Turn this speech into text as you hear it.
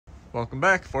Welcome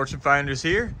back, Fortune Finders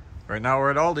here. Right now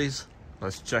we're at Aldi's.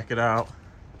 Let's check it out.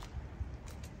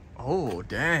 Oh,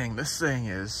 dang, this thing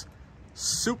is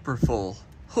super full.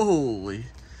 Holy.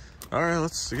 All right,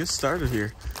 let's get started here.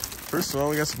 First of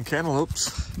all, we got some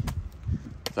cantaloupes.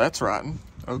 That's rotten.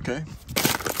 Okay.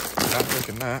 Not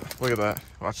thinking that. Look at that.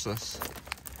 Watch this.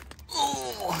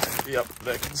 Oh, yep,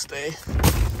 that can stay.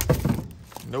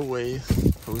 No way,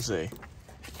 Jose.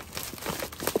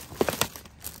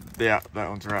 Yeah, that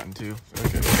one's rotten too.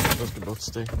 Okay, those can both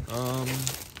stay.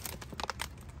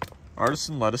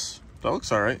 Artisan lettuce. That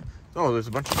looks all right. Oh, there's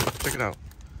a bunch of it. Check it out.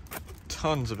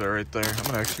 Tons of it right there. I'm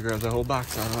gonna actually grab that whole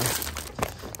box out of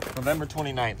there. November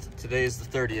 29th. Today is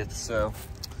the 30th, so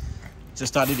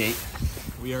just out of date.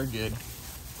 We are good.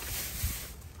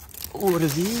 Oh, what are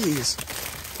these?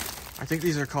 I think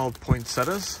these are called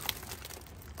poinsettias.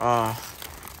 I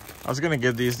was gonna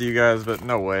give these to you guys, but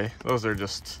no way. Those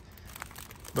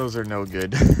are no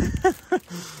good.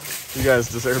 You guys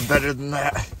deserve better than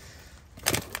that.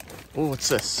 Oh, what's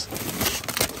this?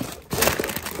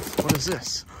 What is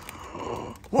this?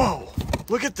 Whoa,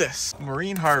 look at this.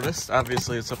 Marine Harvest.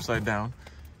 Obviously, it's upside down.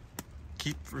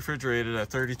 Keep refrigerated at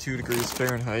 32 degrees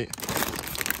Fahrenheit.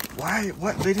 Why?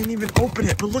 What? They didn't even open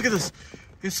it. But look at this.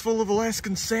 It's full of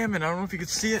Alaskan salmon. I don't know if you can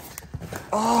see it.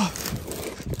 Oh.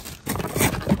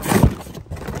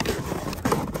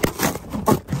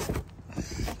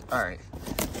 All right.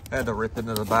 I had to rip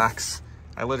into the box.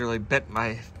 I literally bent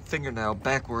my fingernail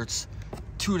backwards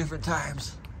 2 different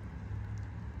times.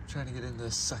 I'm trying to get into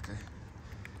this sucker.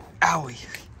 Owie.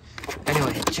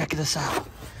 Anyway, check this out.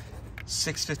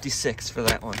 $6.56 for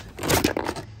that one.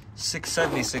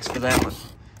 $6.76 for that one.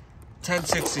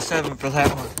 $10.67 for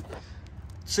that one.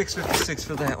 $6.56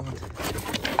 for that one.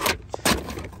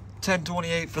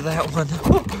 $10.28 for that one.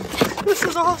 This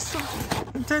is awesome.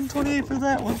 And $10.28 for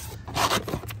that one.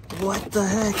 What the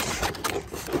heck?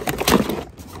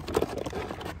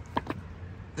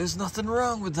 There's nothing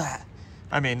wrong with that.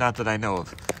 I mean, not that I know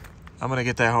of. I'm gonna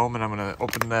get that home and I'm gonna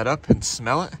open that up and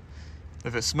smell it.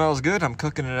 If it smells good, I'm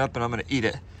cooking it up and I'm gonna eat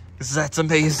it. Because that's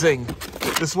amazing.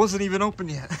 This wasn't even open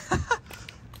yet.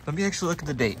 Let me actually look at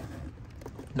the date.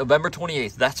 November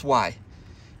 28th, that's why.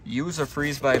 Use or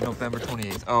freeze by November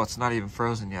 28th. Oh, it's not even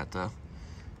frozen yet though.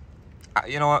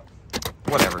 You know what?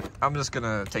 Whatever. I'm just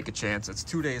gonna take a chance. It's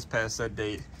 2 days past that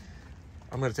date.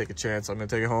 I'm gonna take a chance. I'm gonna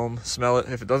take it home, smell it.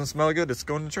 If it doesn't smell good, it's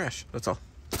going in the trash. That's all.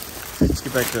 Let's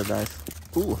get back to the dive.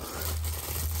 Ooh.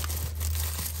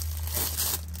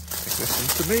 There's some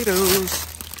tomatoes.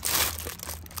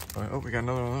 Oh, we got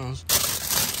another one of those.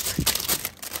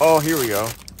 Oh, here we go.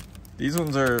 These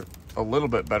ones are a little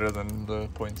bit better than the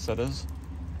poinsettias.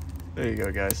 There you go,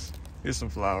 guys. Here's some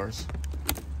flowers.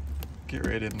 Get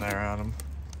right in there on them.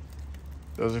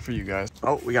 Those are for you guys.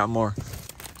 Oh, we got more.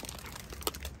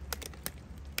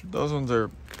 Those ones are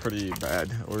pretty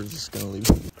bad. We're just gonna leave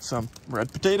some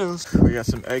red potatoes. We got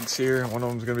some eggs here. One of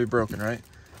them's gonna be broken, right?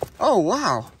 Oh,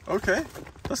 wow. Okay.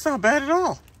 That's not bad at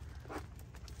all.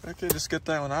 Okay, just get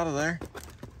that one out of there.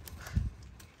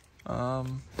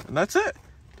 And that's it.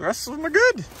 The rest of them are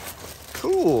good.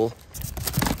 Cool.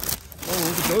 Oh,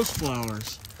 look at those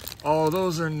flowers. Oh,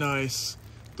 those are nice.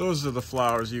 Those are the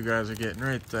flowers you guys are getting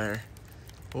right there.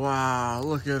 Wow,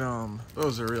 look at them.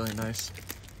 Those are really nice.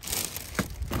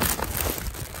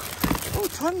 Oh,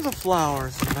 tons of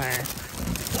flowers in there.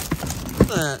 Look at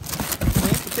that.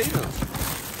 Plant potatoes.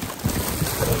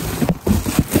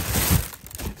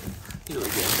 Here we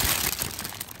go.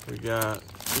 We got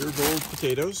pure gold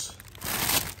potatoes.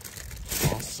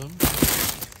 Awesome.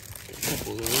 Got a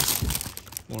couple of those.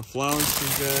 More flowers for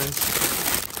you guys.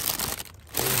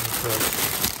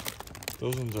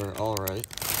 Those ones are alright.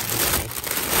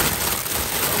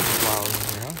 Flowers in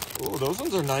here, huh? Oh, those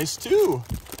ones are nice too.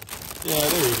 Yeah,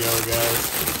 there you go, guys.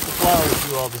 The flowers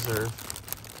you all deserve.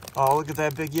 Oh, look at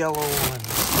that big yellow one.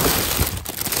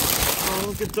 Oh,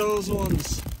 look at those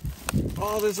ones.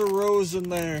 Oh, there's a rose in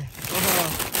there.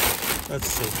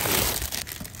 That's so cool.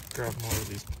 Grab more of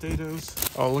these potatoes.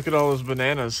 Oh, look at all those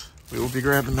bananas. We will be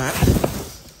grabbing that.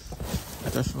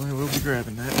 Definitely will be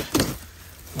grabbing that.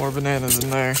 More bananas in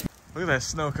there. Look at that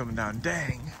snow coming down.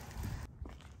 Dang.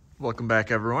 Welcome back,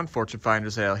 everyone. Fortune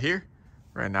Finders Al here.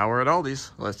 Right now we're at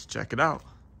Aldi's. Let's check it out.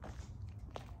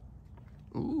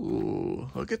 Ooh,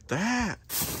 look at that.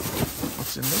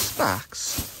 What's in this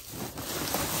box?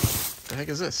 What the heck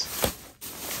is this?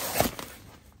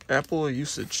 Apple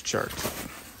usage chart.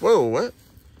 Whoa, what?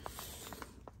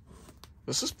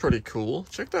 This is pretty cool.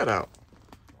 Check that out.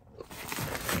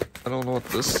 I don't know what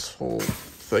this whole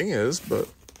thing is, but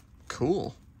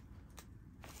cool.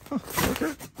 Huh,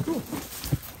 okay, cool.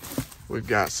 We've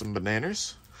got some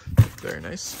bananas. Very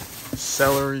nice.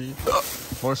 Celery.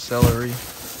 More celery.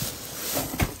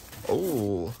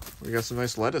 Oh, we got some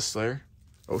nice lettuce there.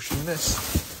 Ocean mist.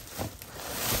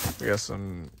 We got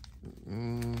some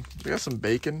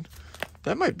bacon.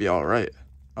 That might be all right.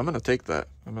 I'm gonna take that.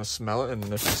 I'm gonna smell it, and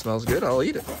if it smells good, I'll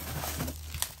eat it.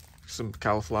 Some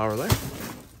cauliflower there.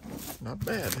 Not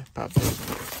bad. Pop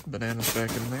those bananas back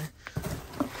in there.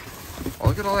 Oh,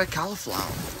 look at all that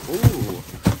cauliflower. Ooh.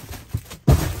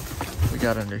 We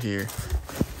got under here.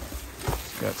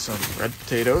 Got some red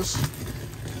potatoes.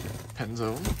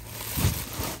 Penzone.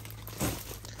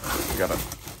 We got a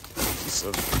piece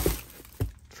of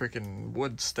freaking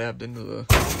wood stabbed into the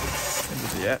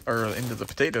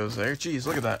potatoes there. Jeez,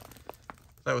 look at that.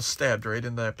 That was stabbed right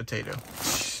in that potato.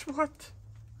 What?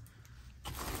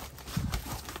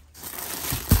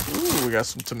 Ooh, we got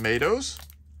some tomatoes.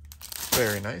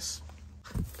 Very nice.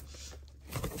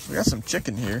 We got some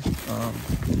chicken here. I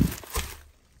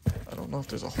don't know if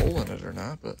there's a hole in it or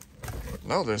not, but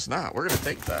no, there's not. We're gonna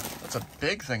take that. That's a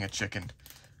big thing of chicken.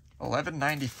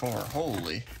 $11.94.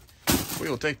 Holy. We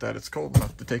will take that. It's cold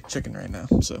enough to take chicken right now,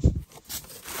 so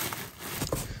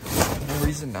no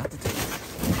reason not to take it.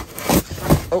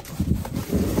 Oh.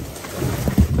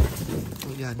 What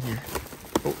we got in here?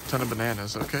 Oh, ton of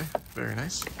bananas. Okay, very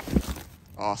nice.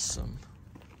 Awesome.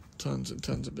 Tons and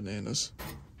tons of bananas.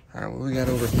 All right, what we got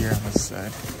over here on this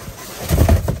side?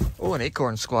 Oh, an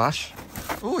acorn squash.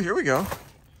 Oh, here we go.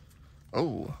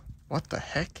 Oh, what the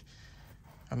heck?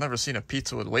 I've never seen a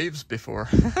pizza with waves before.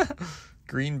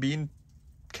 Green bean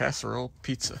casserole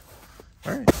pizza.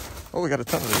 All right. Oh, we got a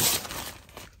ton of these.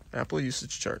 Apple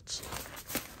usage charts.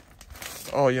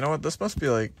 Oh, you know what? This must be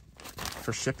like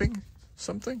for shipping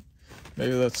something.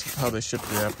 Maybe that's how they ship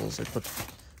the apples. They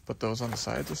put those on the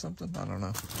sides or something. I don't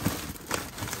know.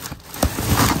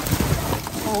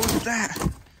 Oh, look at that.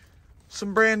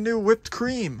 Some brand new whipped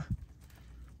cream.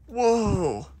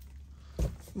 Whoa.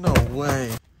 No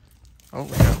way. Oh,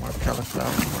 we got more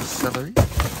cauliflower, more celery,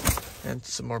 and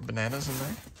some more bananas in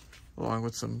there, along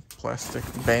with some plastic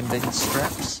banding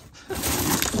straps.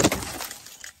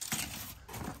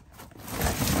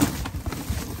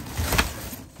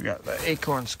 We got the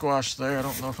acorn squash there. I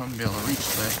don't know if I'm going to be able to reach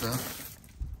that, though.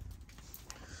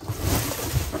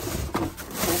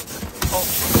 Oh,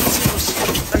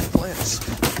 eggplants.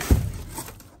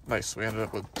 Nice, we ended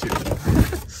up with 2.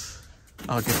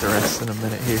 I'll get the rest in a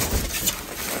minute here.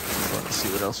 Just want to see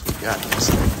what else we got in this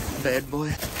bad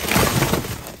boy.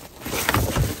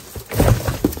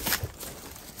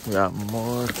 We got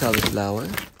more cauliflower.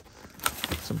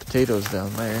 Some potatoes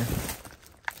down there.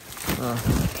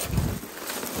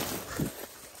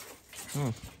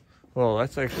 Well,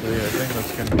 that's actually I think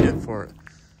that's going to be it for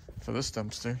this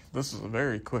dumpster. This is a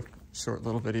very quick, short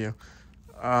little video.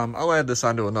 I'll add this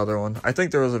onto another one. I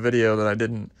think there was a video that I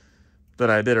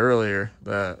did earlier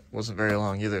that wasn't very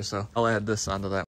long either, so I'll add this onto that.